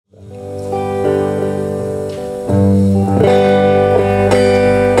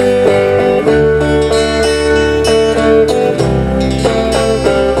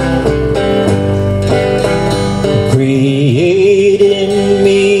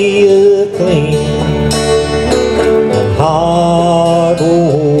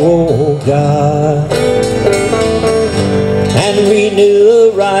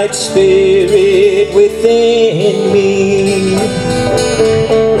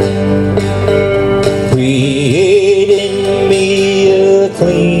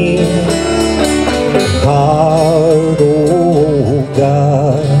clean heart, oh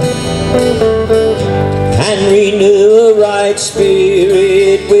God, and renew a right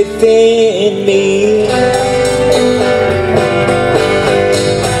spirit within me.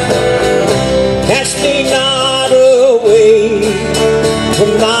 Cast me not away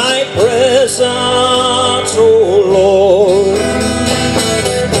from thy presence, O Lord.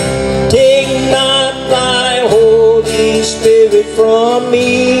 Take not thy Holy Spirit from me.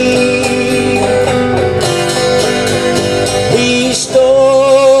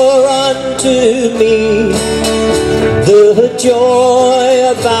 Restore unto me the joy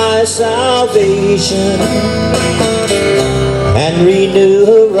of thy salvation, and renew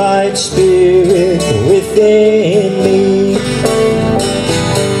a right spirit within me.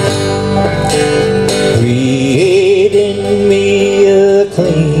 Create in me a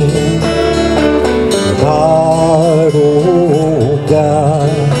clean heart, oh God,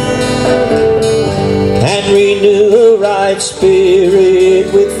 and renew a right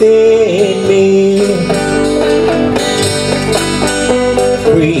spirit within me.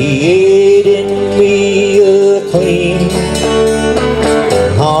 Create in me a clean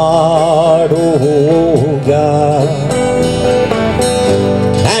heart, oh God,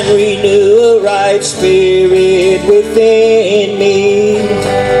 and renew a right spirit within me.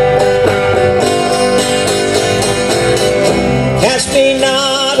 Cast me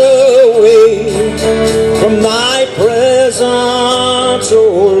not away from thy presence,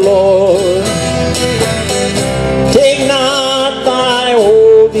 O Lord. Take not thy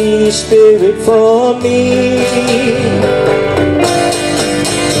Holy Spirit from me.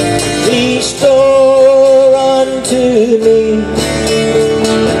 Restore unto me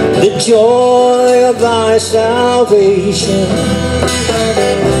the joy of thy salvation,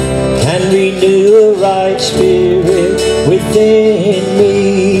 and renew a right spirit within me.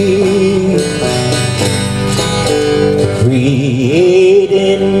 Create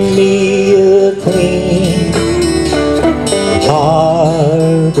in me a clean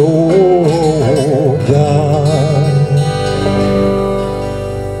heart, oh God.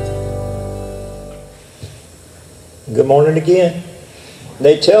 Good morning again.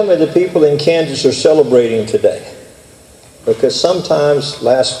 They tell me the people in Kansas are celebrating today because sometimes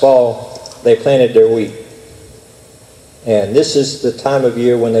last fall they planted their wheat. And this is the time of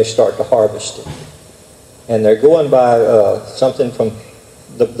year when they start to harvest it. And they're going by something from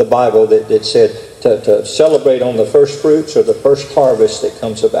the Bible that said to celebrate on the first fruits or the first harvest that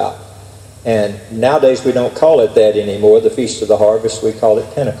comes about. And nowadays we don't call it that anymore, the Feast of the Harvest. We call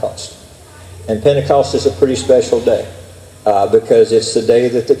it Pentecost. And Pentecost is a pretty special day because it's the day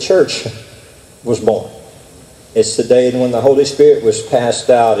that the church was born. It's the day when the Holy Spirit was passed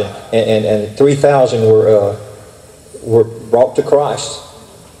out and 3,000 were brought to Christ.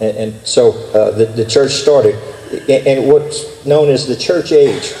 And so the church started. And what's known as the church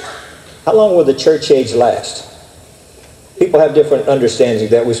age. How long will the church age last? People have different understandings of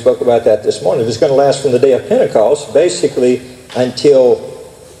that. We spoke about that this morning. It's going to last from the day of Pentecost, basically until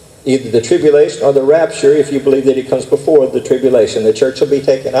either the tribulation or the rapture, if you believe that it comes before the tribulation. The church will be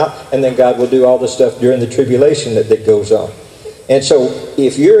taken out, and then God will do all the stuff during the tribulation that goes on. And so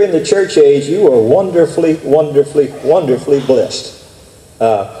if you're in the church age, you are wonderfully, wonderfully, wonderfully blessed.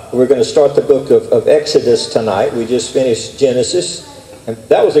 We're going to start the book of Exodus tonight. We just finished Genesis. And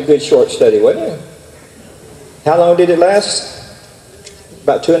that was a good short study, wasn't it? How long did it last?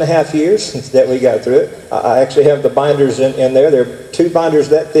 About 2.5 years that we got through it. I actually have the binders in there. There are 2 binders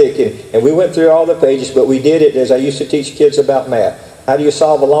that thick. And we went through all the pages, but we did it as I used to teach kids about math. How do you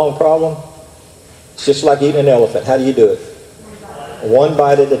solve a long problem? It's just like eating an elephant. How do you do it? One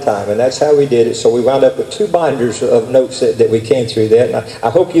bite at a time, and that's how we did it. So we wound up with 2 binders of notes that we came through that. And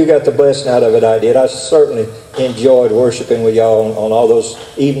I hope you got the blessing out of it. I did. I certainly enjoyed worshiping with y'all on all those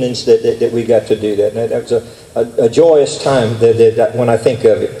evenings that we got to do that. And that was a joyous time that when I think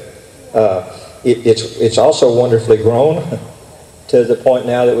of it. It's also wonderfully grown to the point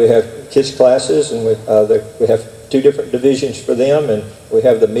now that we have kids classes, and we have 2 different divisions for them, and we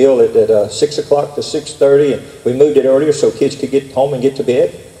have the meal at 6 o'clock to 6:30, and we moved it earlier so kids could get home and get to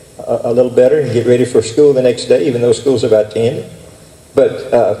bed a little better and get ready for school the next day, even though school's about to end.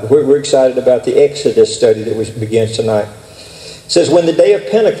 But we're excited about the Exodus study that we begin tonight. It says, when the day of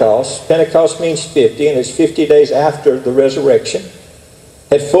Pentecost means 50, and it's 50 days after the resurrection,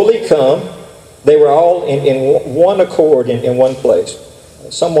 had fully come, they were all in one accord in one place.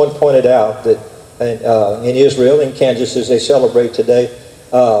 Someone pointed out that in Israel, in Kansas, as they celebrate today,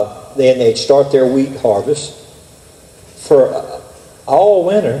 then they'd start their wheat harvest. For all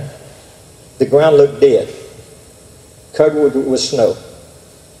winter, the ground looked dead, covered with snow.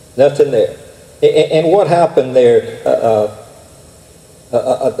 Nothing there. And what happened there?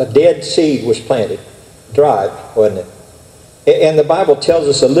 A dead seed was planted. Dried, wasn't it? And the Bible tells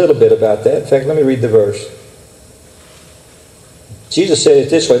us a little bit about that. In fact, let me read the verse. Jesus said it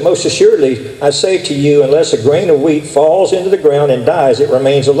this way, "Most assuredly, I say to you, unless a grain of wheat falls into the ground and dies, it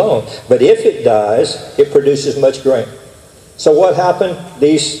remains alone. But if it dies, it produces much grain." So what happened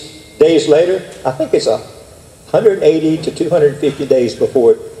these days later? I think it's 180 to 250 days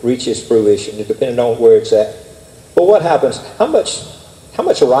before it reaches fruition, depending on where it's at. But what happens? How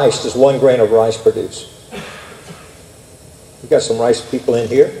much rice does one grain of rice produce? We got some rice people in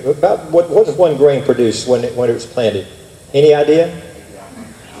here. About what does one grain produce when it was planted? Any idea?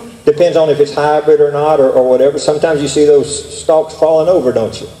 Depends on if it's hybrid or not, or whatever. Sometimes you see those stalks falling over,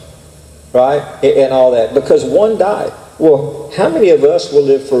 don't you? Right? And all that. Because one died. Well, how many of us will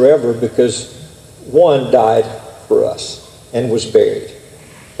live forever because one died for us and was buried?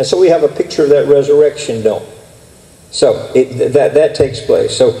 And so we have a picture of that resurrection, don't we? So that takes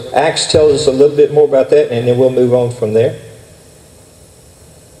place. So Acts tells us a little bit more about that, and then we'll move on from there.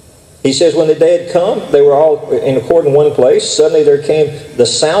 He says, when the day had come, they were all in accord in one place. Suddenly there came the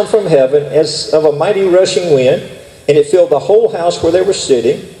sound from heaven as of a mighty rushing wind, and it filled the whole house where they were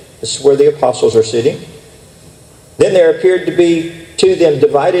sitting. This is where the apostles are sitting. Then there appeared to be to them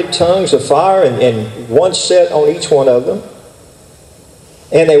divided tongues of fire, and one set on each one of them.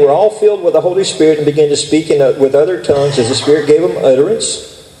 And they were all filled with the Holy Spirit and began to speak with other tongues as the Spirit gave them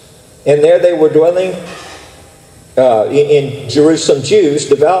utterance. And there they were dwelling in Jerusalem, Jews,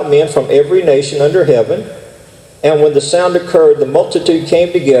 devout men from every nation under heaven. And when the sound occurred, the multitude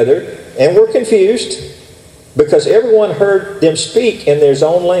came together and were confused, because everyone heard them speak in their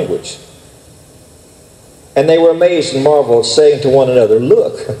own language. And they were amazed and marveled, saying to one another,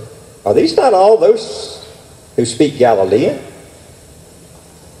 "Look, are these not all those who speak Galilean?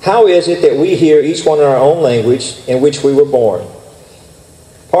 How is it that we hear each one in our own language in which we were born?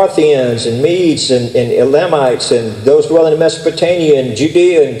 Parthians and Medes and Elamites and those dwelling in Mesopotamia and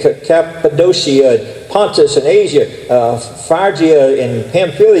Judea and Cappadocia, Pontus and Asia, Phrygia and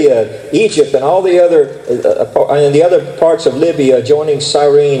Pamphylia, Egypt and all the other parts of Libya, joining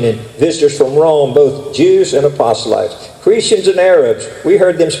Cyrene, and visitors from Rome, both Jews and proselytes, Cretians and Arabs. We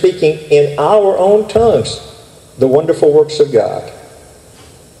heard them speaking in our own tongues the wonderful works of God."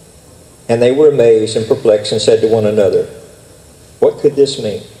 And they were amazed and perplexed and said to one another, "What could this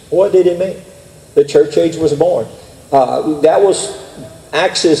mean?" What did it mean? The church age was born. That was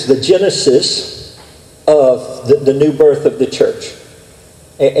Acts is the genesis of the new birth of the church.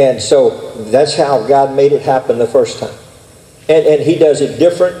 And so that's how God made it happen the first time. And He does it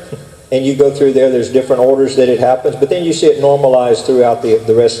different. And you go through there's different orders that it happens. But then you see it normalized throughout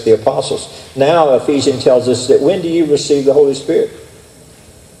the rest of the apostles. Now Ephesians tells us that when do you receive the Holy Spirit?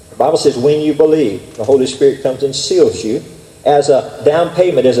 The Bible says when you believe, the Holy Spirit comes and seals you as a down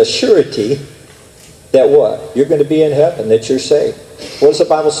payment, as a surety that what? You're going to be in heaven, that you're saved. What does the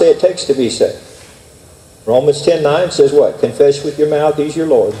Bible say it takes to be saved? Romans 10:9 says what? Confess with your mouth He's your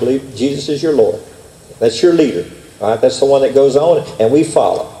Lord. Believe Jesus is your Lord. That's your leader. Right? That's the one that goes on and we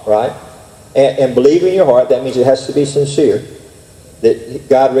follow. Right? And believe in your heart. That means it has to be sincere. That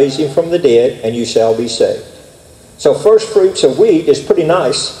God raised Him from the dead and you shall be saved. So first fruits of wheat is pretty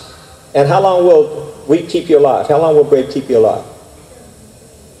nice. And how long will wheat keep you alive? How long will bread keep you alive?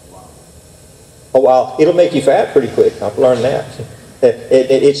 A while. It'll make you fat pretty quick. I've learned that.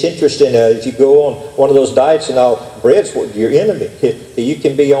 It's interesting. If you go on one of those diets and all, bread's your enemy. You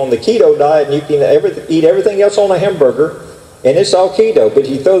can be on the keto diet and you can eat everything else on a hamburger and it's all keto. But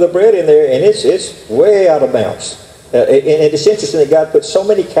you throw the bread in there and it's way out of bounds. And it's interesting that God put so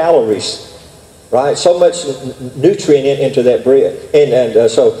many calories, right? So much nutrient into that bread. And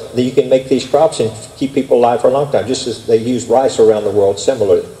so that you can make these crops and keep people alive for a long time, just as they use rice around the world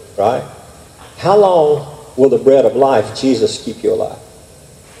similarly, right? How long will the bread of life, Jesus, keep you alive?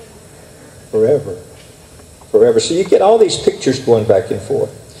 Forever. Forever. So you get all these pictures going back and forth.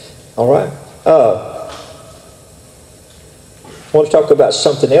 All right? I want to talk about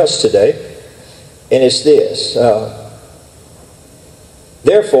something else today, and it's this.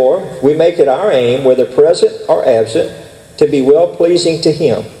 Therefore, we make it our aim, whether present or absent, to be well-pleasing to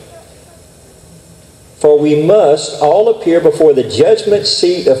Him. For we must all appear before the judgment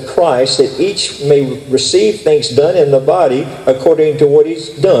seat of Christ, that each may receive things done in the body according to what he's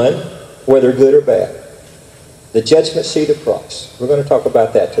done, whether good or bad. The judgment seat of Christ. We're going to talk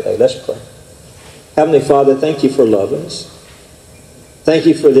about that today. Let's pray. Heavenly Father, thank You for loving us. Thank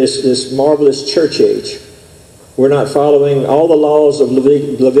You for this marvelous church age. We're not following all the laws of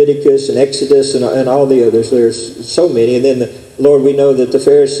Leviticus and Exodus and all the others. There's so many. And then the Lord, we know that the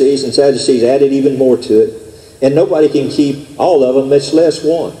Pharisees and Sadducees added even more to it. And nobody can keep all of them, much less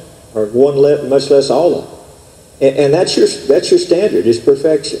one. Or much less all of them. And that's your standard, is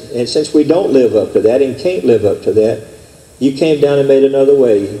perfection. And since we don't live up to that and can't live up to that, you came down and made another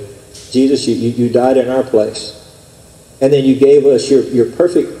way. Jesus, you died in our place. And then you gave us your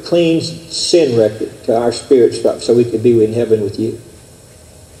perfect, clean sin record to our spirit so we could be in heaven with you.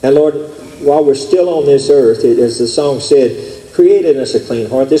 And Lord, while we're still on this earth, as the song said, create in us a clean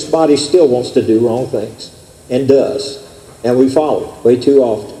heart. This body still wants to do wrong things, and does. And we follow way too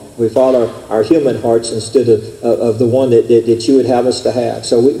often. We follow our human hearts instead of the one that you would have us to have.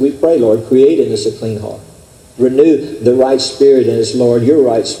 So we pray, Lord, create in us a clean heart. Renew the right spirit in us, Lord, your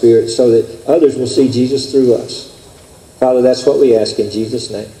right spirit, so that others will see Jesus through us. Father, that's what we ask in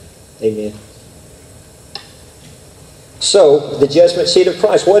Jesus' name. Amen. So, the judgment seat of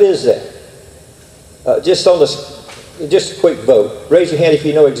Christ, what is that? Just a quick vote. Raise your hand if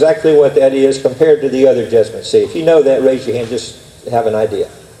you know exactly what that is compared to the other judgment seat. If you know that, raise your hand, just have an idea.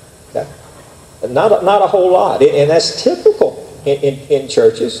 Okay? Not a whole lot. And that's typical in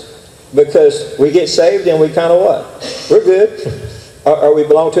churches, because we get saved and we kind of what? We're good. Or we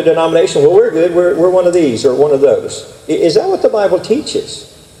belong to a denomination. Well, we're good. We're one of these or one of those. Is that what the Bible teaches?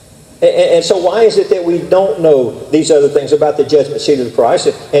 And so why is it that we don't know these other things about the judgment seat of Christ?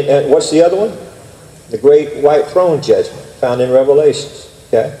 And what's the other one? The great white throne judgment found in Revelations.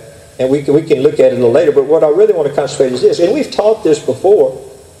 Okay? And we can look at it a little later, but what I really want to concentrate is this. And we've taught this before,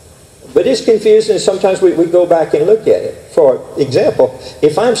 but it's confusing, and sometimes we go back and look at it. For example,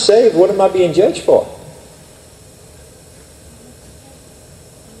 if I'm saved, what am I being judged for?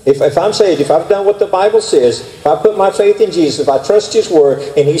 If I'm saved, if I've done what the Bible says, if I put my faith in Jesus, if I trust His Word,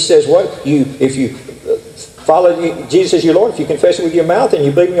 and He says, if you follow Jesus as your Lord, if you confess it with your mouth and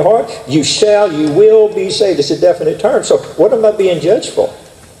you believe in your heart, you will be saved. It's a definite term. So what am I being judged for?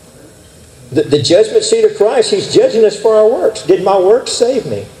 The judgment seat of Christ, He's judging us for our works. Did my works save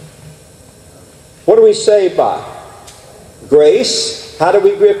me? What are we saved by? Grace. How do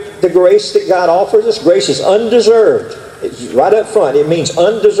we grip the grace that God offers us? Grace is undeserved. It's right up front. It means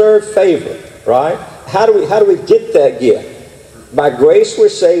undeserved favor, right? How do we get that gift? By grace we're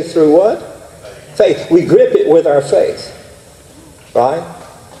saved through what? Faith. We grip it with our faith, right?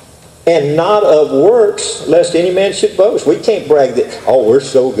 And not of works, lest any man should boast. We can't brag that, oh, we're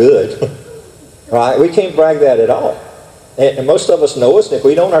so good, right? We can't brag that at all. And most of us know us, and if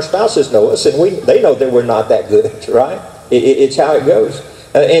we don't, our spouses know us, and they know that we're not that good, right? It's how it goes.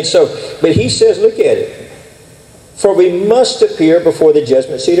 But he says, look at it. For we must appear before the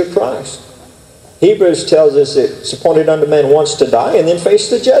judgment seat of Christ. Hebrews tells us that it's appointed unto man once to die and then face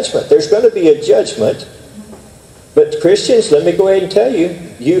the judgment. There's going to be a judgment. But Christians, let me go ahead and tell you,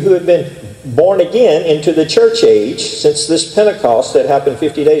 you who have been born again into the church age since this Pentecost that happened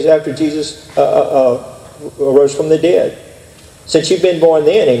 50 days after Jesus arose from the dead. Since you've been born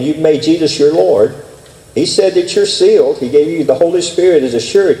then and you've made Jesus your Lord, He said that you're sealed. He gave you the Holy Spirit as a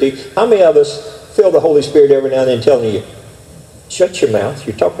surety. How many of us feel the Holy Spirit every now and then telling you, shut your mouth,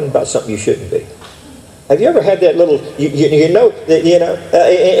 you're talking about something you shouldn't be? Have you ever had that little, and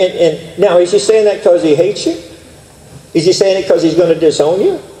now is He saying that because He hates you? Is He saying it because He's going to disown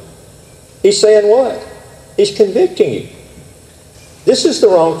you? He's saying what? He's convicting you. This is the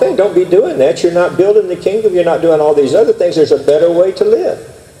wrong thing. Don't be doing that. You're not building the kingdom. You're not doing all these other things. There's a better way to live.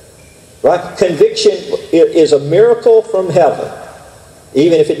 Right? Conviction is a miracle from heaven.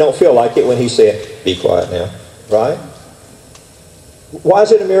 Even if it don't feel like it when He said, be quiet now. Right? Why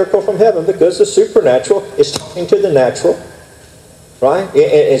is it a miracle from heaven? Because the supernatural is talking to the natural. Right?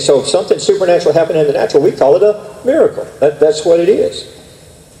 And so if something supernatural happened in the natural, we call it a miracle. That's what it is.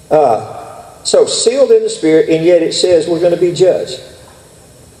 So sealed in the Spirit, and yet it says we're going to be judged.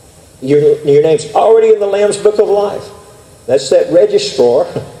 Your name's already in the Lamb's Book of Life. That's that registrar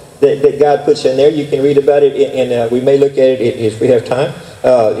that God puts in there. You can read about it, and we may look at it if we have time,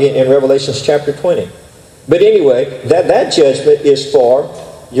 in Revelation chapter 20. But anyway, that judgment is for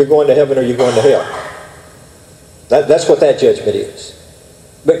you're going to heaven or you're going to hell. That's what that judgment is.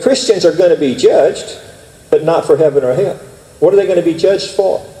 But Christians are going to be judged, but not for heaven or hell. What are they going to be judged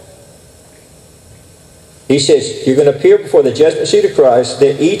for? He says, you're going to appear before the judgment seat of Christ,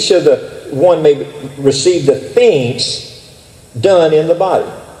 that each of the one may receive the things done in the body.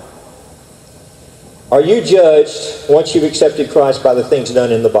 Are you judged once you've accepted Christ by the things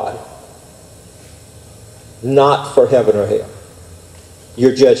done in the body? Not for heaven or hell.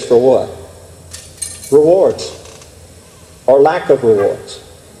 You're judged for what? Rewards. Or lack of rewards.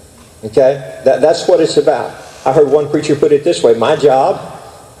 Okay? That's what it's about. I heard one preacher put it this way. My job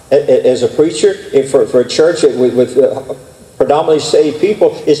as a preacher for a church with predominantly saved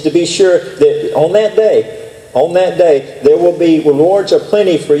people, is to be sure that on that day, there will be rewards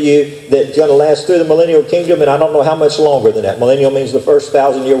aplenty for you that's going to last through the millennial kingdom, and I don't know how much longer than that. Millennial means the first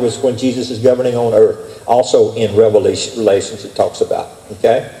 1,000 years was when Jesus is governing on earth. Also in Revelations it talks about.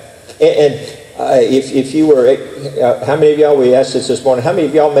 Okay? And if you were, how many of y'all, we asked this morning, how many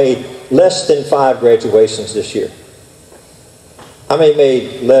of y'all made less than 5 graduations this year? How many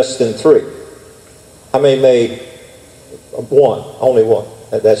made less than 3? How many made 1? Only 1.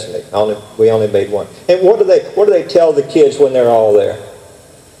 That's me. We only made 1. And what do they tell the kids when they're all there?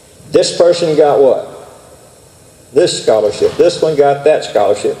 This person got what? This scholarship. This one got that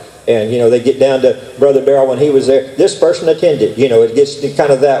scholarship. And, they get down to Brother Darrell when he was there. This person attended. It gets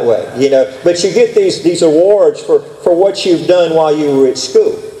kind of that way. But you get these awards for what you've done while you were at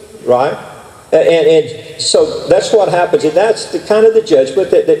school. Right? And so that's what happens. And that's the kind of the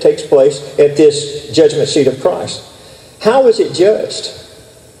judgment that takes place at this judgment seat of Christ. How is it judged?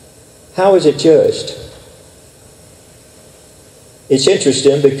 How is it judged? It's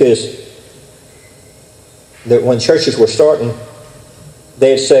interesting because when churches were starting,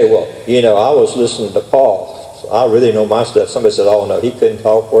 they'd say, well, I was listening to Paul, so I really know my stuff. Somebody said, oh no, he couldn't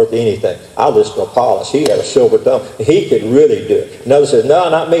talk worth anything. I listened to Apollos. He had a silver tongue. He could really do it. Another said, no,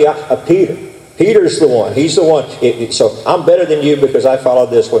 not me. Peter. Peter's the one. He's the one. So I'm better than you because I followed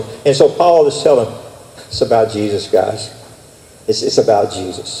this one. And so Paul is telling them, it's about Jesus, guys. It's about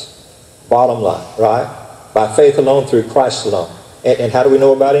Jesus. Bottom line, right? By faith alone, through Christ alone. And how do we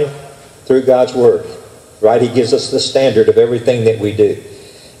know about Him? Through God's Word. Right? He gives us the standard of everything that we do.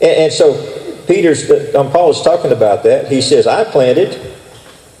 And so Paul is talking about that. He says, I planted,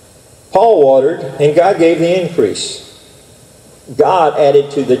 Paul watered, and God gave the increase. God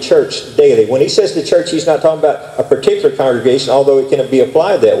added to the church daily. When he says the church, he's not talking about a particular congregation, although it can be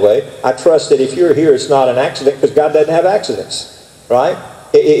applied that way. I trust that if you're here, it's not an accident, because God doesn't have accidents. Right?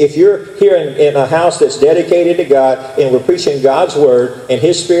 If you're here in a house that's dedicated to God, and we're preaching God's Word, and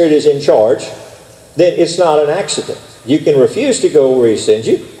His Spirit is in charge, then it's not an accident. You can refuse to go where He sends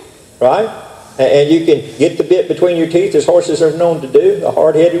you, right? And you can get the bit between your teeth, as horses are known to do, the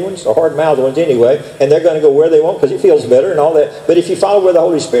hard-headed ones, the hard-mouthed ones anyway, and they're going to go where they want because it feels better and all that. But if you follow where the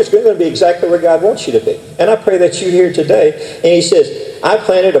Holy Spirit's going to be exactly where God wants you to be. And I pray that you're here today. And he says, I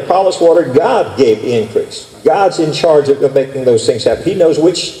planted, Apollos watered, God gave the increase. God's in charge of making those things happen. He knows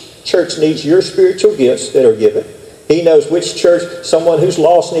which church needs your spiritual gifts that are given. He knows which church someone who's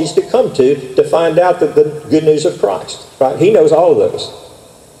lost needs to come to find out the good news of Christ. Right? He knows all of those.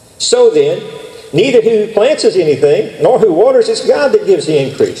 So then, neither who plants is anything, nor who waters, it's God that gives the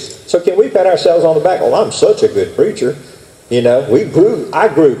increase. So can we pat ourselves on the back? Well, I'm such a good preacher.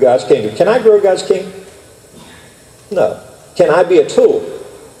 I grew God's kingdom. Can I grow God's kingdom? No. Can I be a tool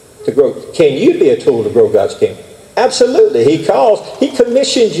to grow? Can you be a tool to grow God's kingdom? Absolutely. He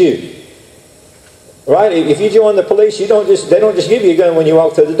commissioned you. Right? If you join the police, they don't just give you a gun when you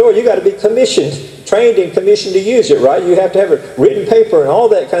walk through the door. You got to be commissioned, trained and commissioned to use it, right? You have to have a written paper and all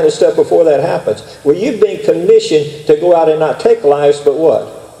that kind of stuff before that happens. Well, you've been commissioned to go out and not take lives, but what?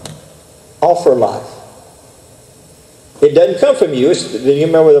 Offer life. It doesn't come from you. You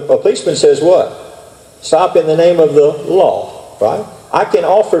remember the policeman says what? Stop in the name of the law, right? I can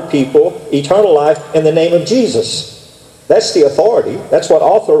offer people eternal life in the name of Jesus. That's the authority. That's what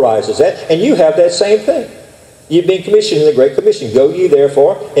authorizes that. And you have that same thing. You've been commissioned in the Great Commission. Go ye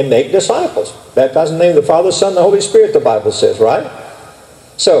therefore and make disciples. Baptize in the name of the Father, Son, and the Holy Spirit, the Bible says, right?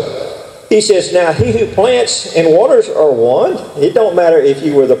 So, he says, now he who plants and waters are one. It don't matter if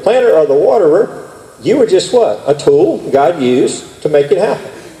you were the planter or the waterer. You were just what? A tool God used to make it happen.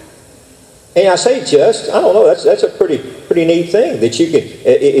 And I say just, I don't know, that's a pretty neat thing that you can,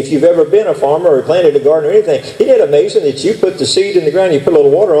 if you've ever been a farmer or planted a garden or anything, isn't it amazing that you put the seed in the ground, you put a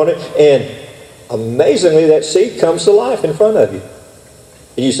little water on it, and amazingly that seed comes to life in front of you.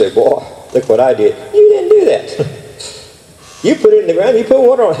 And you say, boy, look what I did. You didn't do that. You put it in the ground, you put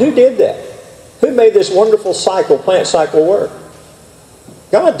water on it. Who did that? Who made this wonderful plant cycle work?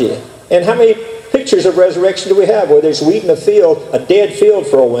 God did. And how many pictures of resurrection do we have where there's wheat in a field, a dead field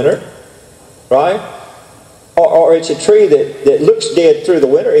for a winter, right? Or it's a tree that looks dead through the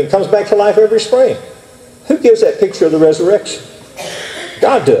winter and comes back to life every spring. Who gives that picture of the resurrection?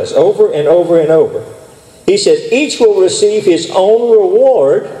 God does, over and over and over. He says, each will receive his own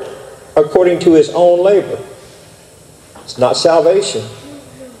reward according to his own labor. It's not salvation.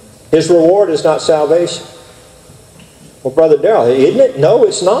 His reward is not salvation. Well, Brother Darrell, isn't it? No,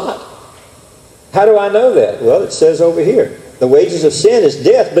 it's not. How do I know that? Well, it says over here, the wages of sin is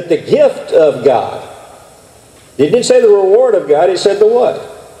death, but the gift of God. It didn't say the reward of God, it said the what?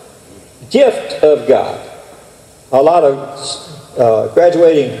 Gift of God. A lot of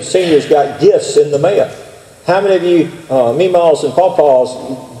graduating seniors got gifts in the mail. How many of you, Meemaws and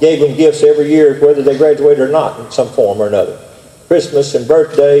Pawpaws, gave them gifts every year, whether they graduated or not, in some form or another? Christmas and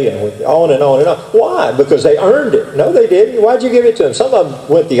birthday and on and on and on. Why? Because they earned it. No, they didn't. Why'd you give it to them? Some of them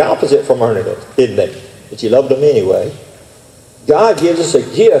went the opposite from earning it, didn't they? But you loved them anyway. God gives us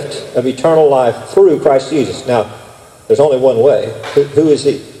a gift of eternal life through Christ Jesus. Now, there's only one way. Who is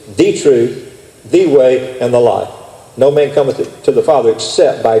He? The truth, the way, and the life. No man cometh to the Father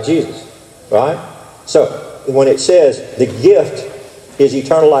except by Jesus. Right? So, when it says the gift is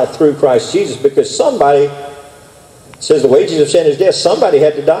eternal life through Christ Jesus, because somebody says the wages of sin is death, somebody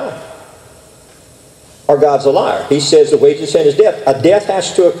had to die. Or God's a liar. He says the wages of sin is death. A death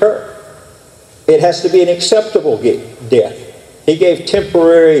has to occur. It has to be an acceptable death. He gave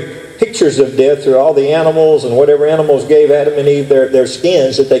temporary pictures of death through all the animals and whatever animals gave Adam and Eve their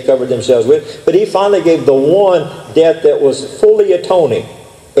skins that they covered themselves with. But He finally gave the one death that was fully atoning,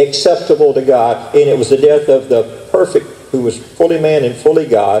 acceptable to God, and it was the death of the perfect, who was fully man and fully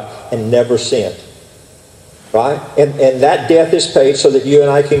God and never sinned. Right? And that death is paid so that you and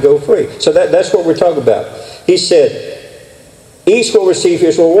I can go free. So that's what we're talking about. He said, each will receive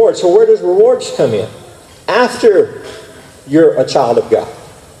his reward. So where does rewards come in? After you're a child of God.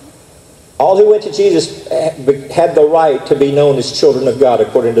 All who went to Jesus had the right to be known as children of God,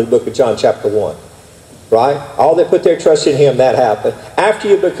 according to the book of John chapter 1. Right? All that put their trust in Him, that happened. After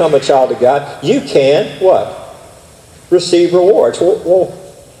you become a child of God, you can, what? Receive rewards. Well,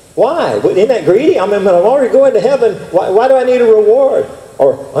 why? Isn't that greedy? I mean, I'm already going to heaven. Why do I need a reward?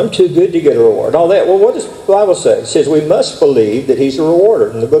 Or, I'm too good to get a reward. All that. Well, what does the Bible say? It says we must believe that He's a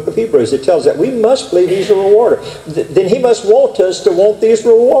rewarder. In the book of Hebrews, it tells that we must believe He's a rewarder. Then He must want us to want these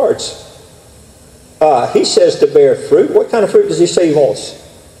rewards. He says to bear fruit. What kind of fruit does He say He wants?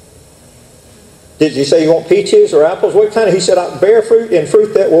 Did He say you want peaches or apples? What kind of? He said, bear fruit, and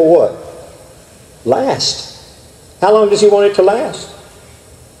fruit that will what? Last. How long does He want it to last?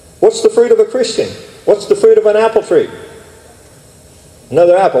 What's the fruit of a Christian? What's the fruit of an apple tree?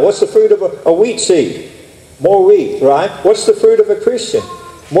 Another apple. What's the fruit of a wheat seed? More wheat, right? What's the fruit of a Christian?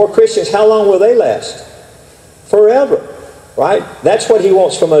 More Christians. How long will they last? Forever, right? That's what He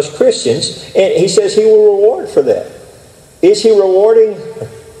wants from us Christians, and He says He will reward for that. Is He rewarding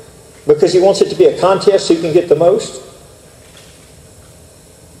because He wants it to be a contest so you can get the most?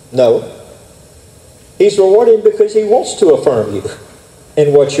 No. He's rewarding because He wants to affirm you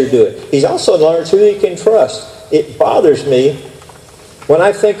in what you're doing. He's also learned who He can trust. It bothers me when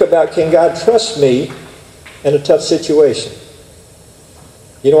I think about, can God trust me in a tough situation?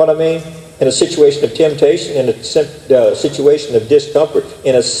 You know what I mean? In a situation of temptation, in a situation of discomfort,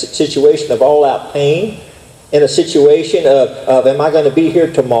 in a situation of all-out pain, in a situation of am I going to be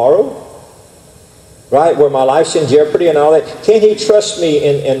here tomorrow? Right? Where my life's in jeopardy and all that. Can He trust me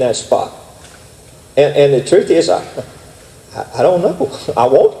in that spot? And the truth is, I don't know. I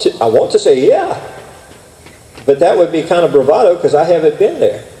want to say yeah. But that would be kind of bravado because I haven't been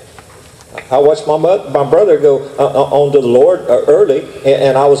there. I watched my brother go on to the Lord early,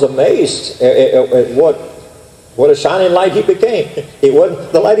 and I was amazed at what a shining light he became. It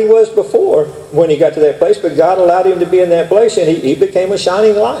wasn't the light he was before when he got to that place, but God allowed him to be in that place, and he became a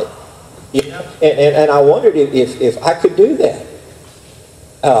shining light. You know? And I wondered if I could do that.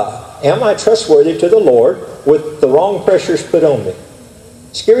 Am I trustworthy to the Lord with the wrong pressures put on me?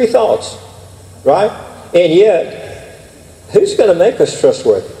 Scary thoughts, right? And yet, who's going to make us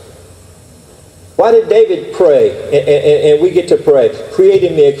trustworthy? Why did David pray, and we get to pray, create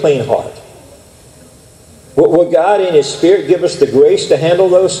in me a clean heart? Will God in His Spirit give us the grace to handle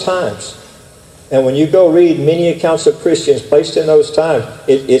those times? And when you go read many accounts of Christians placed in those times,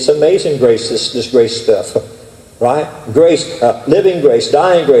 it's amazing grace, this grace stuff. Right? Grace, living grace,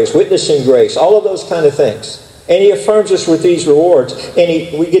 dying grace, witnessing grace, all of those kind of things. And He affirms us with these rewards.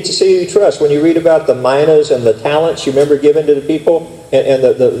 And we get to see who He trusts. When you read about the minas and the talents, you remember given to the people, and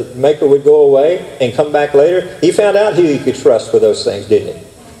the maker would go away and come back later. He found out who he could trust for those things, didn't he?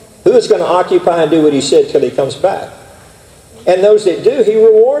 Who is going to occupy and do what he said till he comes back? And those that do, He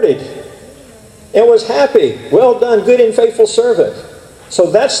rewarded. And was happy. Well done, good and faithful servant. So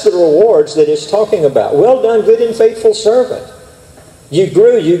that's the rewards that it's talking about. Well done, good and faithful servant. You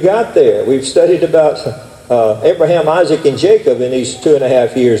grew, you got there. We've studied about Abraham, Isaac, and Jacob in these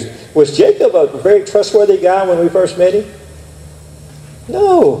 2.5 years. Was Jacob a very trustworthy guy when we first met him?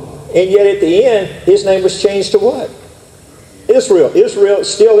 No. And yet at the end, his name was changed to what? Israel. Israel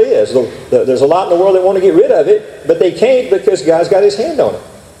still is. There's a lot in the world that want to get rid of it, but they can't because God's got His hand on it.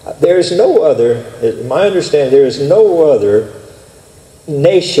 There is no other, in my understanding, there is no other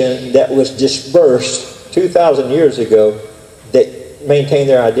nation that was dispersed 2,000 years ago that maintain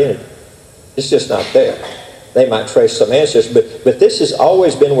their identity. It's just not there. They might trace some ancestors, but this has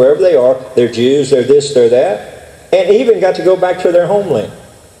always been wherever they are. They're Jews, they're this, they're that, and even got to go back to their homeland.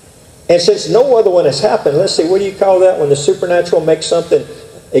 And since no other one has happened, let's see, what do you call that when the supernatural makes something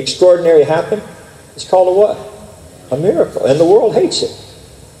extraordinary happen? It's called a what? A miracle. And the world hates it.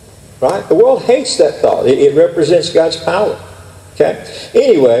 Right? The world hates that thought. It represents God's power. Okay?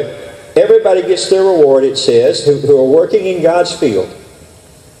 Anyway, everybody gets their reward, it says, who are working in God's field.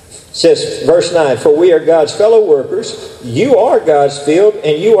 It says, verse 9, for we are God's fellow workers. You are God's field,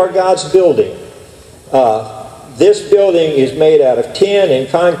 and you are God's building. This building is made out of tin and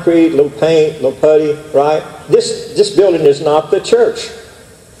concrete, little paint, little putty, right? This building is not the church.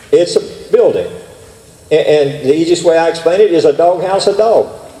 It's a building. And the easiest way I explain it is a doghouse, a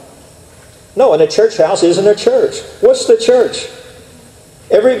dog. No, and a church house isn't a church. What's the church?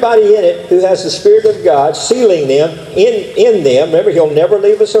 Everybody in it who has the Spirit of God sealing them in them. Remember, He'll never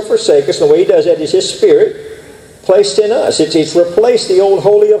leave us or forsake us. The way He does that is His Spirit placed in us. It's replaced the old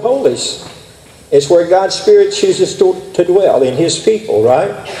Holy of Holies. It's where God's Spirit chooses to dwell in His people, right?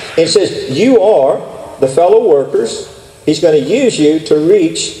 And it says, you are the fellow workers. He's going to use you to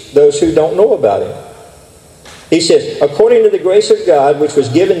reach those who don't know about Him. He says, according to the grace of God, which was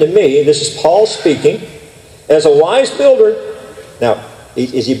given to me, this is Paul speaking, as a wise builder. Now,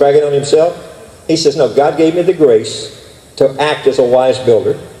 is he bragging on himself? He says, no, God gave me the grace to act as a wise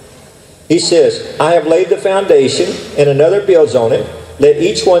builder. He says, I have laid the foundation, and another builds on it. Let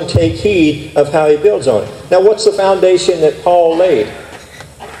each one take heed of how he builds on it. Now, what's the foundation that Paul laid?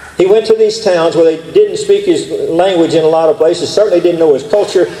 He went to these towns where they didn't speak his language in a lot of places, certainly didn't know his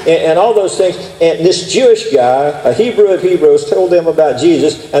culture, and all those things. And this Jewish guy, a Hebrew of Hebrews, told them about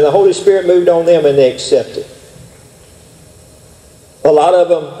Jesus, and the Holy Spirit moved on them, and they accepted. A lot of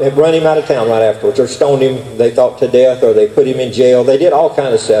them have run him out of town right afterwards, or stoned him, they thought, to death, or they put him in jail. They did all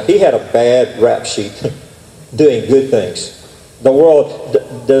kinds of stuff. He had a bad rap sheet doing good things. The world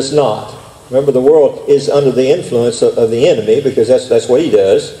does not. Remember, the world is under the influence of the enemy, because that's what he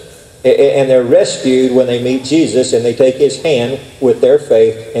does. And they're rescued when they meet Jesus, and they take His hand with their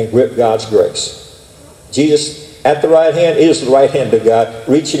faith and grip God's grace. Jesus, at the right hand, is the right hand of God,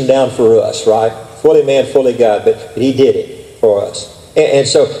 reaching down for us, right? Fully man, fully God, but He did it for us. And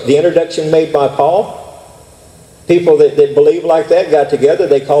so the introduction made by Paul, people that believe like that got together.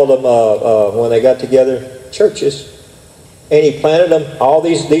 They called them, when they got together, churches. And he planted them all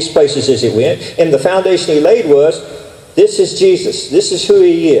these places as he went. And the foundation he laid was, this is Jesus. This is who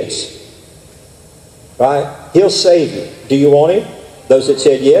He is. Right? He'll save you. Do you want Him? Those that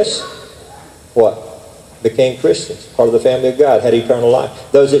said yes, what? Became Christians. Part of the family of God. Had eternal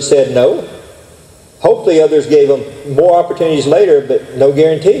life. Those that said no, hopefully others gave them more opportunities later, but no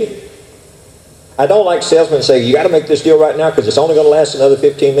guarantee. I don't like salesmen say, you got to make this deal right now because it's only going to last another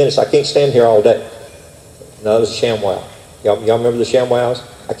 15 minutes. I can't stand here all day. No, it was a ShamWow. Y'all remember the ShamWows?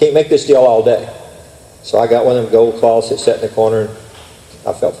 I can't make this deal all day. So I got one of them gold cloths that sat in the corner, and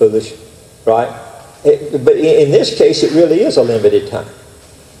I felt foolish, right? But in this case, it really is a limited time.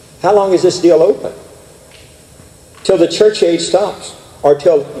 How long is this deal open? Till the church age stops, or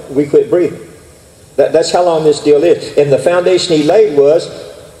till we quit breathing. That's how long this deal is. And the foundation he laid was,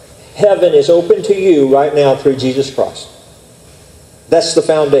 heaven is open to you right now through Jesus Christ. That's the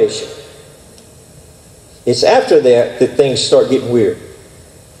foundation. It's after that things start getting weird.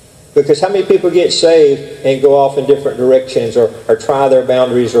 Because how many people get saved and go off in different directions, or try their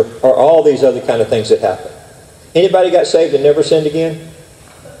boundaries, or all these other kind of things that happen? Anybody got saved and never sinned again?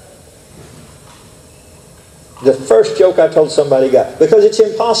 The first joke I told somebody got. Because it's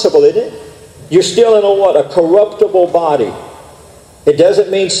impossible, isn't it? You're still in a corruptible body. It doesn't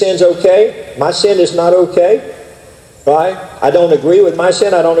mean sin's okay. My sin is not okay. Right? I don't agree with my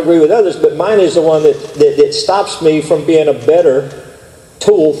sin. I don't agree with others. But mine is the one that stops me from being a better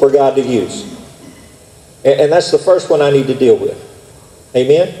tool for God to use. And that's the first one I need to deal with.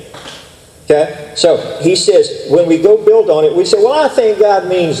 Amen? Okay? So he says, when we go build on it, we say, well, I think God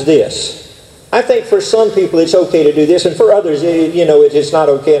means this. I think for some people it's okay to do this, and for others, it's not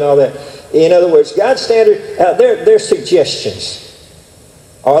okay and all that. In other words, God's standard, they're suggestions.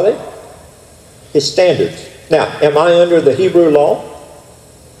 Are they? His standards. Now, am I under the Hebrew law?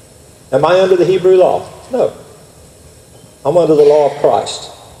 Am I under the Hebrew law? No. I'm under the law of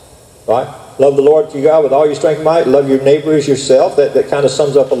Christ. Right? Love the Lord your God with all your strength and might. Love your neighbor as yourself. That kind of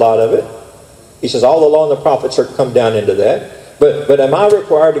sums up a lot of it. He says all the law and the prophets are come down into that. But am I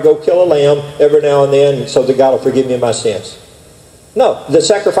required to go kill a lamb every now and then so that God will forgive me my sins? No. The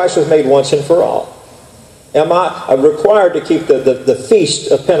sacrifice was made once and for all. Am I required to keep the feast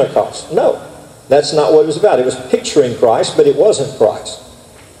of Pentecost? No. That's not what it was about. It was picturing Christ, but it wasn't Christ.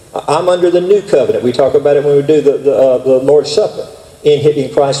 I'm under the new covenant. We talk about it when we do the Lord's Supper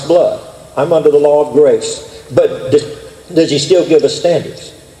in Christ's blood. I'm under the law of grace. But does he still give us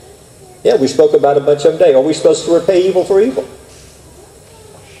standards? Yeah, we spoke about a bunch of them today. Are we supposed to repay evil for evil?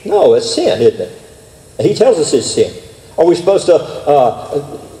 No, it's sin, isn't it? He tells us it's sin. Are we supposed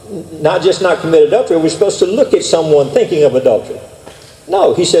to not just not commit adultery? Are we supposed to look at someone thinking of adultery?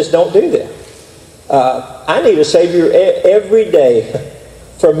 No, he says don't do that. I need a Savior every day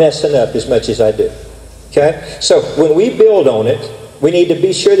for messing up as much as I do. Okay? So when we build on it, we need to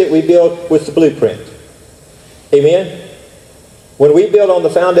be sure that we build with the blueprint. Amen? When we build on the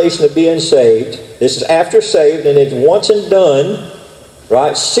foundation of being saved, this is after saved, and it's once and done,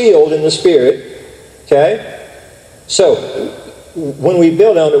 right? Sealed in the Spirit. Okay? So, when we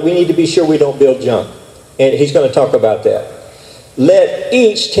build on it, we need to be sure we don't build junk. And he's going to talk about that. Let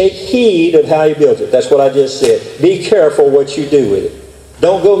each take heed of how he builds it. That's what I just said. Be careful what you do with it.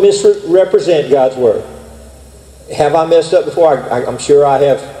 Don't go misrepresent God's Word. Have I messed up before? I'm sure I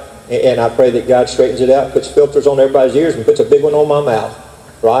have. And I pray that God straightens it out, puts filters on everybody's ears, and puts a big one on my mouth.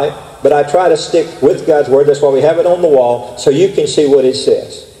 Right? But I try to stick with God's Word. That's why we have it on the wall, so you can see what it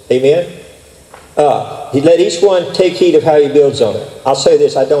says. Amen? Let each one take heed of how he builds on it. I'll say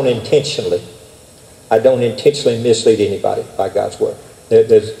this, I don't intentionally mislead anybody by God's Word.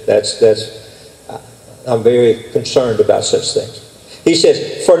 I'm very concerned about such things. He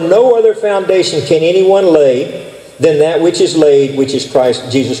says, for no other foundation can anyone lay than that which is laid, which is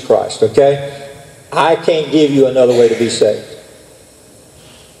Christ, Jesus Christ. Okay? I can't give you another way to be saved.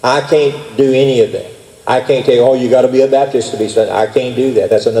 I can't do any of that. I can't tell you, oh, you got to be a Baptist to be saved. I can't do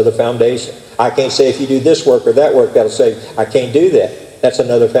that. That's another foundation. I can't say if you do this work or that work, that'll save you. I can't do that. That's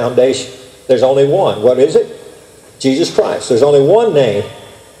another foundation. There's only one. What is it? Jesus Christ. There's only one name,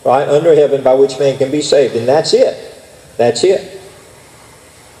 right, under heaven by which man can be saved. And that's it. That's it.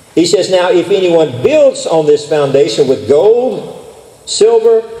 He says, now if anyone builds on this foundation with gold,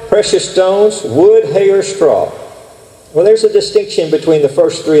 silver, precious stones, wood, hay, or straw. Well, there's a distinction between the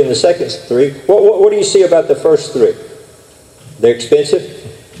first three and the second three. What do you see about the first three? They're expensive.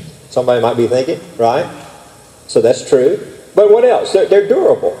 Somebody might be thinking, right? So that's true. But what else? They're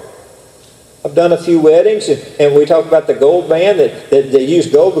durable. I've done a few weddings, and we talk about the gold band, that they use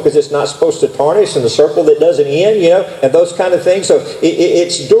gold because it's not supposed to tarnish, and the circle that doesn't end, and those kind of things. So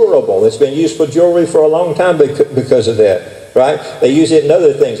it's durable. It's been used for jewelry for a long time because of that, right? They use it in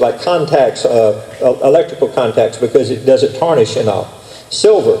other things like contacts, electrical contacts, because it doesn't tarnish and all.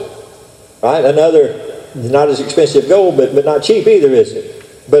 Silver, right? Another, not as expensive gold, but not cheap either, is it?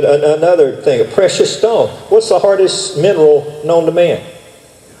 But another thing, a precious stone. What's the hardest mineral known to man?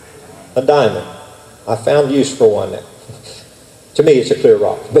 A diamond. I found use for one now. To me, it's a clear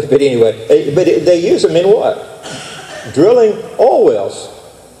rock. But anyway, they use them in what? Drilling oil wells.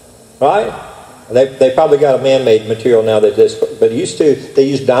 Right? They probably got a man-made material now that this, but they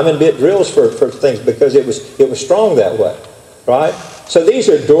used diamond bit drills for things because it was strong that way. Right? So these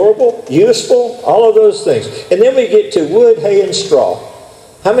are durable, useful, all of those things. And then we get to wood, hay, and straw.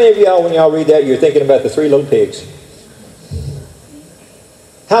 How many of y'all, when y'all read that, you're thinking about the three little pigs?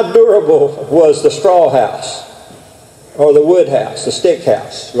 How durable was the straw house or the wood house, the stick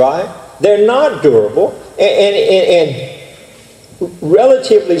house, right? They're not durable. And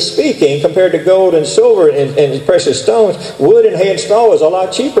relatively speaking, compared to gold and silver and precious stones, wood and hay and straw is a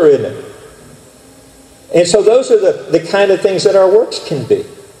lot cheaper, isn't it? And so those are the kind of things that our works can be.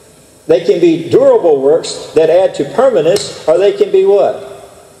 They can be durable works that add to permanence, or they can be what?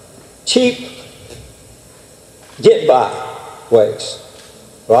 Cheap, get-by ways.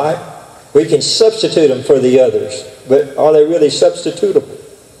 Right? We can substitute them for the others. But are they really substitutable?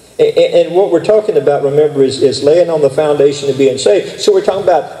 And what we're talking about, remember, is laying on the foundation of being saved. So we're talking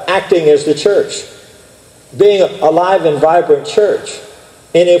about acting as the church. Being a live and vibrant church.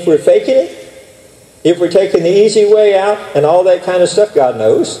 And if we're faking it, if we're taking the easy way out and all that kind of stuff, God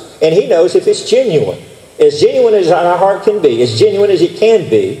knows. And He knows if it's genuine. As genuine as our heart can be, as genuine as it can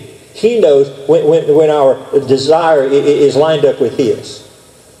be, He knows when our desire is lined up with His.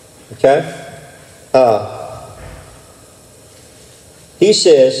 Okay? He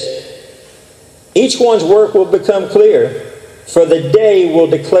says, each one's work will become clear, for the day will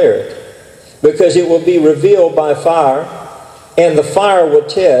declare it, because it will be revealed by fire, and the fire will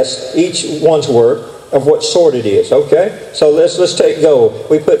test each one's work of what sort it is. Okay? So let's take gold.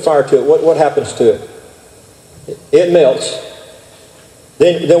 We put fire to it. What happens to it? It melts.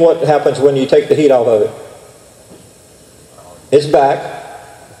 Then what happens when you take the heat off of it? It's back.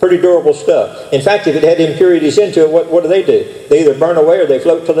 Pretty durable stuff. In fact, if it had impurities into it, what do? They either burn away or they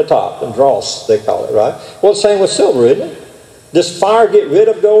float to the top. And dross, they call it, right? Well, it's the same with silver, isn't it? Does fire get rid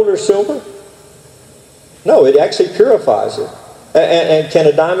of gold or silver? No, it actually purifies it. And can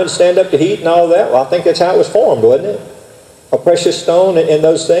a diamond stand up to heat and all that? Well, I think that's how it was formed, wasn't it? A precious stone and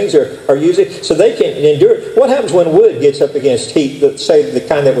those things are used so they can endure it. What happens when wood gets up against heat, say the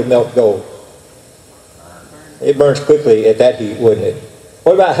kind that would melt gold? It burns quickly at that heat, wouldn't it?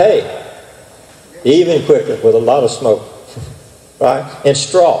 What about hay? Even quicker with a lot of smoke. Right? And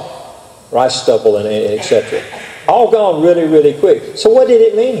straw, rice stubble and etc. All gone really, really quick. So what did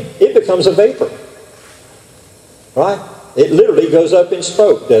it mean? It becomes a vapor. Right? It literally goes up in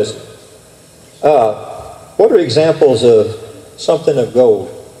smoke, doesn't it? What are examples of something of gold?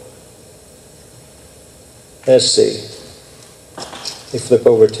 Let's see. Let me flip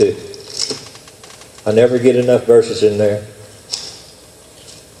over to. I never get enough verses in there.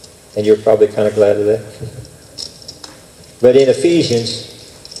 And you're probably kind of glad of that. But in Ephesians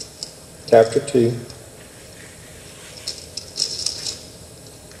chapter 2.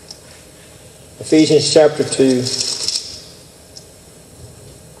 Ephesians chapter 2.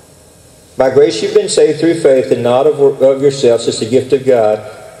 By grace you've been saved through faith, and not of yourselves. It's a gift of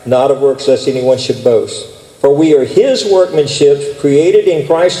God, not of works, lest anyone should boast. For we are His workmanship, created in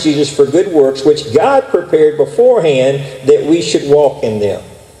Christ Jesus for good works, which God prepared beforehand that we should walk in them.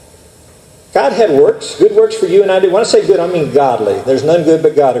 God had works, good works for you and I do. When I say good, I mean godly. There's none good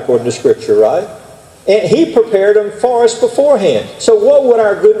but God, according to Scripture, right? And He prepared them for us beforehand. So what would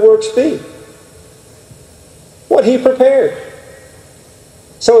our good works be? What He prepared.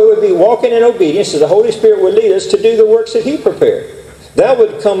 So it would be walking in obedience, so the Holy Spirit would lead us to do the works that He prepared. That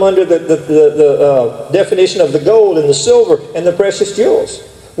would come under the definition of the gold and the silver and the precious jewels.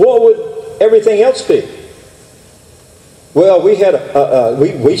 What would everything else be? Well, we had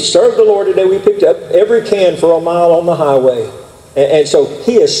we served the Lord today. We picked up every can for a mile on the highway, and so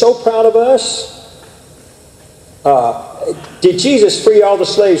He is so proud of us. Did Jesus free all the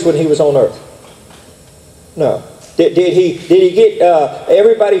slaves when He was on earth? No. Did he get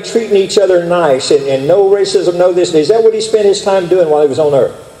everybody treating each other nice and no racism, no this? Is that what He spent His time doing while He was on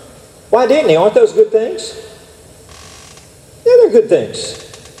earth? Why didn't He? Aren't those good things? Yeah, they're good things.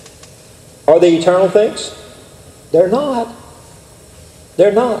 Are they eternal things? They're not.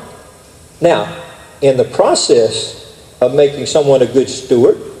 They're not. Now, in the process of making someone a good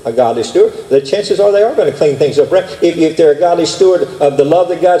steward, a godly steward, the chances are they are going to clean things up. If they're a godly steward of the love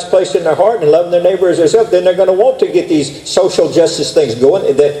that God's placed in their heart and loving their neighbor as themselves, then they're going to want to get these social justice things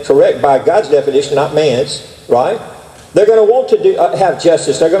going. That's correct by God's definition, not man's, right? They're going to want to have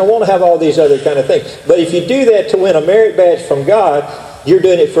justice. They're going to want to have all these other kind of things. But if you do that to win a merit badge from God, you're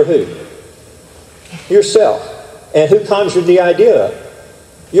doing it for who? Yourself. And who conjured the idea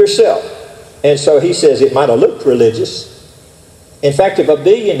of? Yourself. And so He says it might have looked religious. In fact, if a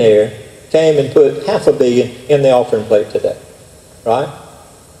billionaire came and put $500 million in the offering plate today, right?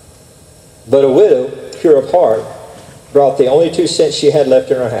 But a widow, pure of heart, brought the only 2 cents she had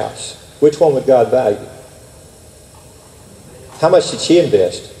left in her house. Which one would God value? How much did she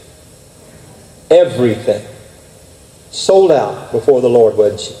invest? Everything. Sold out before the Lord,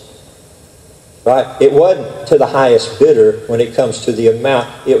 wasn't she? Right? It wasn't to the highest bidder when it comes to the amount.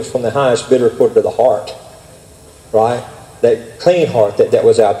 It was from the highest bidder according to the heart. Right? That clean heart that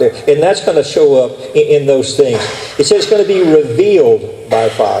was out there. And that's going to show up in those things. It says it's going to be revealed by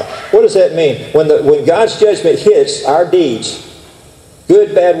fire. What does that mean? When God's judgment hits our deeds,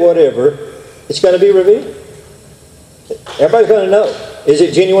 good, bad, whatever, it's going to be revealed. Everybody's going to know. Is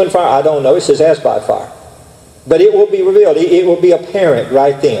it genuine fire? I don't know. It says as by fire. But it will be revealed. It will be apparent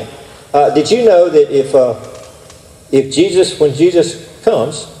right then. Did you know that if when Jesus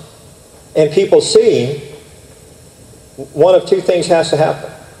comes and people see Him, one of 2 things has to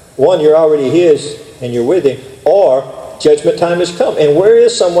happen. One, you're already His and you're with Him, or judgment time has come. And where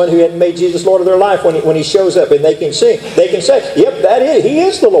is someone who had made Jesus Lord of their life when He shows up and they can sing? They can say, yep, He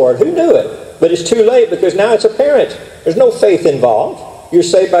is the Lord. Who knew it? But it's too late because now it's apparent. There's no faith involved. You're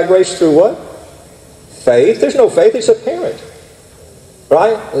saved by grace through what? Faith. There's no faith. It's apparent.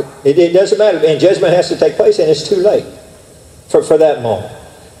 Right? It doesn't matter. And judgment has to take place and it's too late for that moment.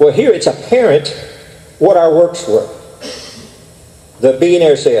 Well, here it's apparent what our works were. The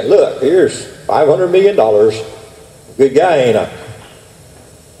billionaire said, look, here's $500 million. Good guy, ain't I?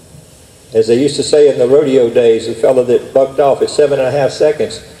 As they used to say in the rodeo days, the fellow that bucked off at 7.5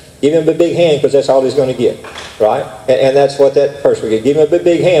 seconds, give him a big hand because that's all he's going to get. Right? And that's what that person would get. Give him a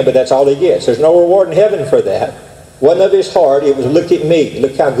big hand, but that's all he gets. There's no reward in heaven for that. Wasn't of his heart. It was look at me.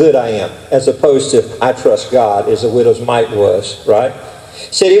 Look how good I am. As opposed to I trust God, as the widow's mite was. Right?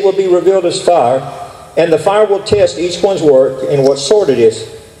 Said it will be revealed as fire, and the fire will test each one's work and what sort it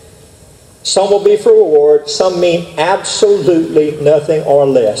is. Some will be for reward, some mean absolutely nothing or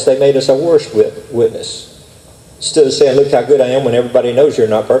less. They made us a worse witness. Instead of saying, look how good I am, when everybody knows you're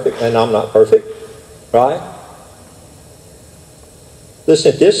not perfect, and I'm not perfect. Right?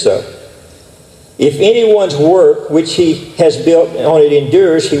 Listen to this though. If anyone's work which he has built on it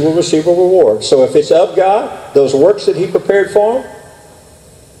endures, he will receive a reward. So if it's of God, those works that he prepared for him,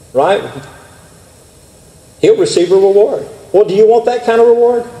 right? He'll receive a reward. Well, do you want that kind of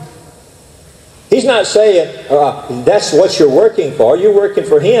reward? He's not saying that's what you're working for. You're working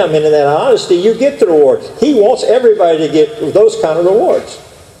for him, and in that honesty, you get the reward. He wants everybody to get those kind of rewards.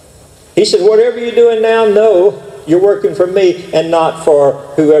 He said, whatever you're doing now, know you're working for me and not for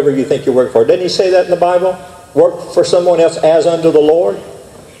whoever you think you work for. Didn't he say that in the Bible? Work for someone else as unto the Lord.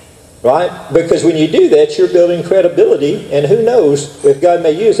 Right? Because when you do that, you're building credibility, and who knows if God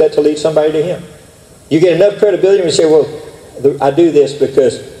may use that to lead somebody to him. You get enough credibility and you say, well, I do this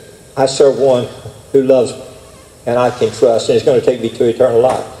because I serve one who loves me and I can trust, and it's going to take me to eternal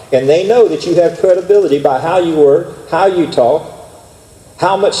life. And they know that you have credibility by how you work, how you talk,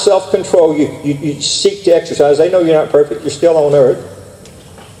 how much self-control you seek to exercise. They know you're not perfect. You're still on earth.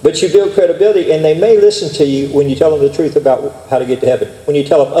 But you build credibility, and they may listen to you when you tell them the truth about how to get to heaven. When you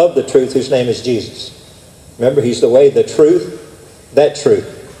tell them of the truth, whose name is Jesus. Remember, he's the way, the truth, that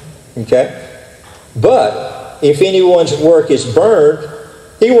truth. Okay? But if anyone's work is burned,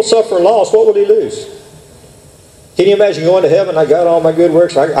 he will suffer loss. What will he lose? Can you imagine going to heaven? I got all my good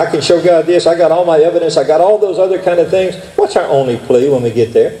works. I can show God this. I got all my evidence. I got all those other kind of things. What's our only plea when we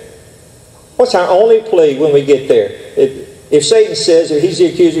get there? What's our only plea when we get there? If Satan says, if he's the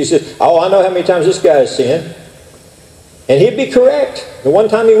accuser, he says, oh, I know how many times this guy has sinned. And he'd be correct. The one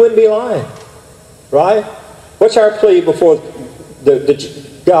time he wouldn't be lying. Right? What's our plea before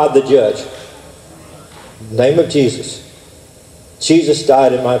God the judge? In the name of Jesus. Jesus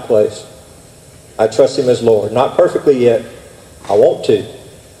died in my place. I trust him as Lord. Not perfectly yet. I want to.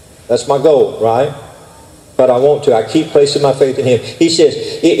 That's my goal, right? But I want to. I keep placing my faith in him. He says,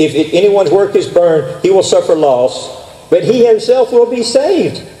 if anyone's work is burned, he will suffer loss, but he himself will be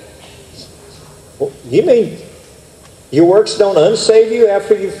saved. Well, you mean your works don't unsave you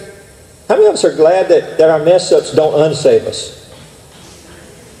after you've... How many of us are glad that our mess-ups don't unsave us?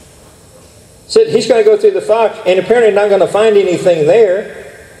 Said he's going to go through the fire, and apparently not going to find anything there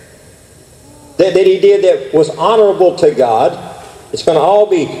that he did that was honorable to God. It's going to all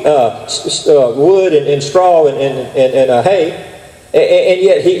be wood and straw and hay. And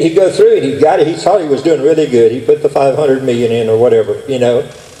yet he go through it. He got it. He thought he was doing really good. He put the 500 million in or whatever, you know,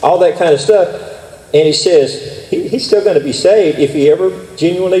 all that kind of stuff. And he says he's still going to be saved if he ever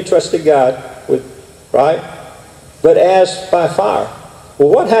genuinely trusted God, right? But as by fire. Well,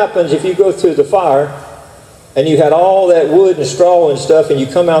 what happens if you go through the fire and you had all that wood and straw and stuff and you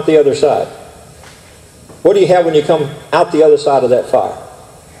come out the other side? What do you have when you come out the other side of that fire?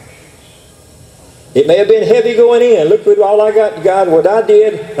 It may have been heavy going in. Look at all I got, God, what I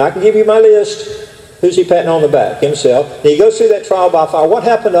did. I can give you my list. Who's he patting on the back? Himself. And he goes through that trial by fire. What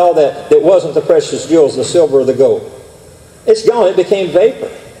happened to all that wasn't the precious jewels, the silver or the gold? It's gone. It became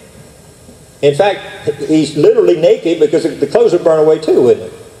vapor. In fact, he's literally naked because the clothes would burn away too,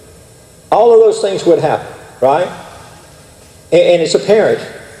 wouldn't it? All of those things would happen, right? And it's apparent.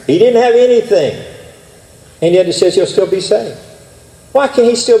 He didn't have anything. And yet it says he'll still be saved. Why can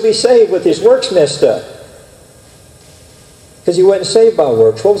he still be saved with his works messed up? Because he wasn't saved by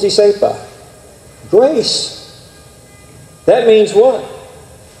works. What was he saved by? Grace. That means what?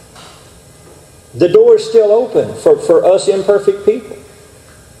 The door is still open for us imperfect people.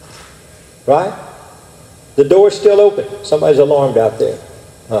 Right? The door is still open. Somebody's alarmed out there.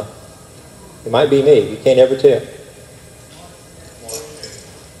 Huh. It might be me. You can't ever tell.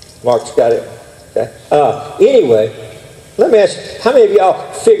 Mark's got it. Okay. Anyway, let me ask you, how many of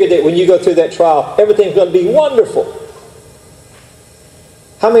y'all figured that when you go through that trial, everything's going to be wonderful?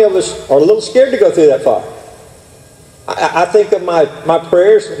 How many of us are a little scared to go through that fire? I think of my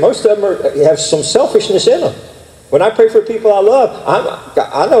prayers, most of them have some selfishness in them. When I pray for people I love,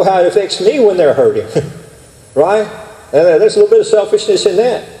 I know how it affects me when they're hurting. Right? And there's a little bit of selfishness in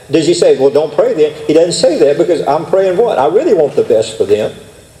that. Does he say, well, don't pray then? He doesn't say that because I'm praying what? I really want the best for them.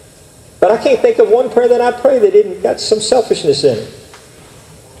 But I can't think of one prayer that I pray that didn't got some selfishness in it.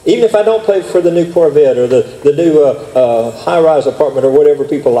 Even if I don't pray for the new Corvette or the new high-rise apartment or whatever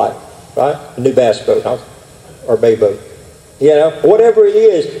people like. Right? The new bass boat or bay boat. You know, whatever it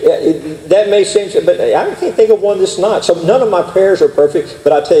is, that may seem, but I can't think of one that's not. So none of my prayers are perfect,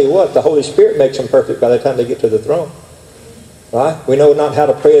 but I tell you what, the Holy Spirit makes them perfect by the time they get to the throne. Right? We know not how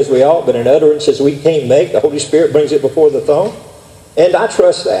to pray as we ought, but in utterances we can't make. The Holy Spirit brings it before the throne. And I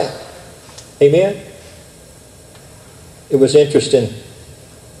trust that. Amen? It was interesting.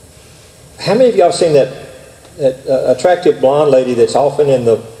 How many of y'all have seen that attractive blonde lady that's often in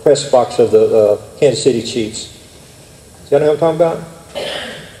the press box of the Kansas City Chiefs? Y'all know what I'm talking about?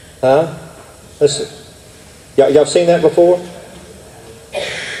 Huh? Listen. Y'all seen that before?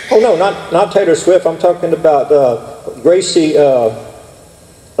 Oh no, not Taylor Swift. I'm talking about Gracie,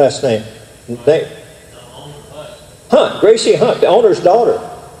 last name. Hunt. Gracie Hunt, the owner's daughter.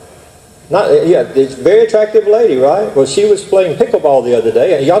 It's a very attractive lady, right? Well, she was playing pickleball the other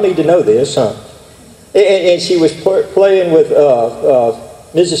day. Y'all need to know this, huh? And she was playing with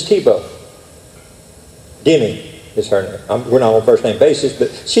Mrs. Tebow. Demi is her name. We're not on first name basis,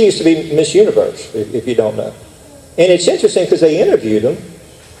 but she used to be Miss Universe, if you don't know. And it's interesting because they interviewed them.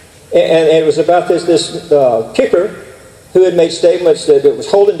 And it was about this kicker who had made statements that it was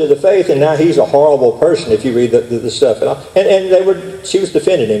holding to the faith, and now he's a horrible person if you read the stuff. And she was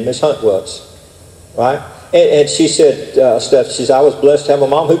defending him, Miss Hunt was. Right? And she said stuff. She says, I was blessed to have a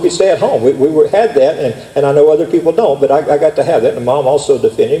mom who could stay at home. We had that, and I know other people don't, but I got to have that. And mom also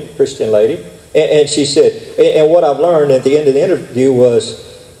defended him, Christian lady. And she said, and what I've learned at the end of the interview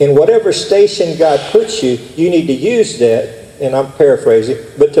was, in whatever station God puts you, you need to use that, and I'm paraphrasing,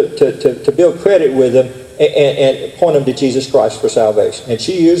 but to build credit with them and point them to Jesus Christ for salvation. And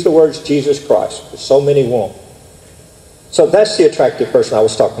she used the words Jesus Christ. So many won't. So that's the attractive person I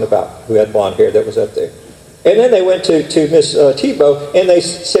was talking about, who had blonde hair that was up there. And then they went to Miss Tebow, and they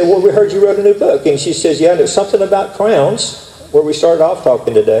said, well, we heard you wrote a new book. And she says, yeah, there's something about crowns, where we started off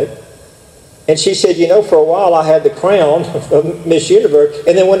talking today. And she said, you know, for a while I had the crown of Miss Universe,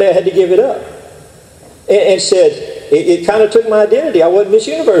 and then one day I had to give it up. And said, it kind of took my identity. I wasn't Miss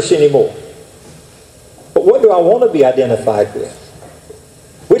Universe anymore. But what do I want to be identified with?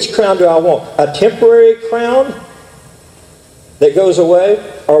 Which crown do I want? A temporary crown that goes away,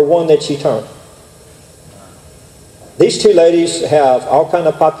 or one that's eternal? These two ladies have all kind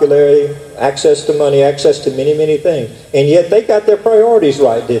of popularity, access to money, access to many, many things. And yet they got their priorities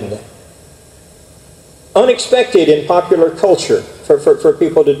right, didn't they? Unexpected in popular culture for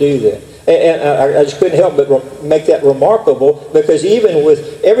people to do that. And I just couldn't help but make that remarkable, because even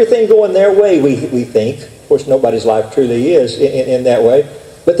with everything going their way, we think, of course nobody's life truly is in that way,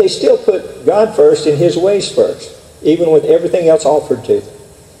 but they still put God first and His ways first, even with everything else offered to them.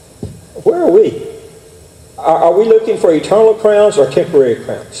 Where are we? Are we looking for eternal crowns or temporary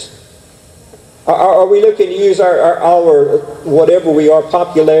crowns? Are we looking to use our whatever we are,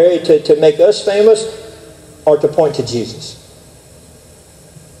 popularity, to make us famous, or to point to Jesus?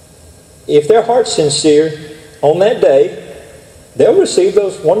 If their heart's sincere, on that day, they'll receive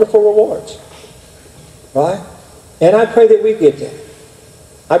those wonderful rewards. Right? And I pray that we get that.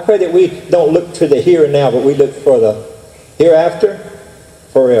 I pray that we don't look to the here and now, but we look for the hereafter,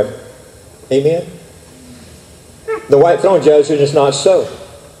 forever. Amen? The white throne judgment is not so.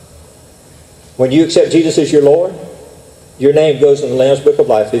 When you accept Jesus as your Lord, your name goes in the Lamb's Book of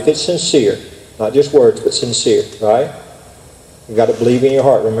Life. If it's sincere, not just words, but sincere, right? You've got to believe in your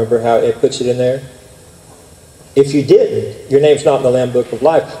heart. Remember how it puts it in there? If you didn't, your name's not in the Lamb's Book of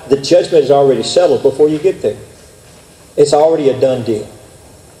Life. The judgment is already settled before you get there. It's already a done deal.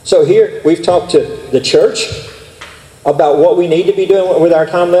 So here, we've talked to the church about what we need to be doing with our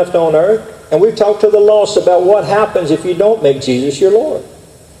time left on earth. And we've talked to the lost about what happens if you don't make Jesus your Lord.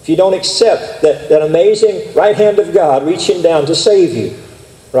 If you don't accept that amazing right hand of God reaching down to save you.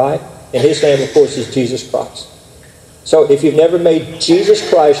 Right? And His name, of course, is Jesus Christ. So if you've never made Jesus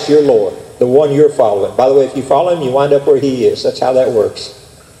Christ your Lord, the one you're following. By the way, if you follow Him, you wind up where He is. That's how that works.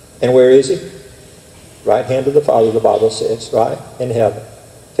 And where is He? Right hand of the Father, the Bible says. Right? In heaven.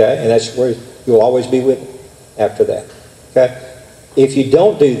 Okay? And that's where you'll always be with Him after that. Okay? If you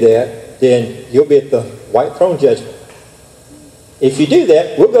don't do that, then you'll be at the white throne judgment. If you do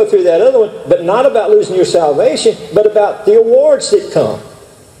that, we'll go through that other one, but not about losing your salvation, but about the awards that come.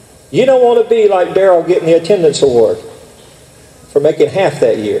 You don't want to be like Daryl getting the attendance award for making half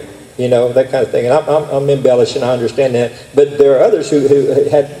that year. You know, that kind of thing. And I'm embellishing, I understand that. But there are others who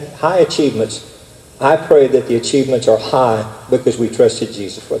had high achievements. I pray that the achievements are high because we trusted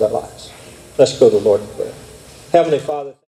Jesus with our lives. Let's go to the Lord in prayer. Heavenly Father.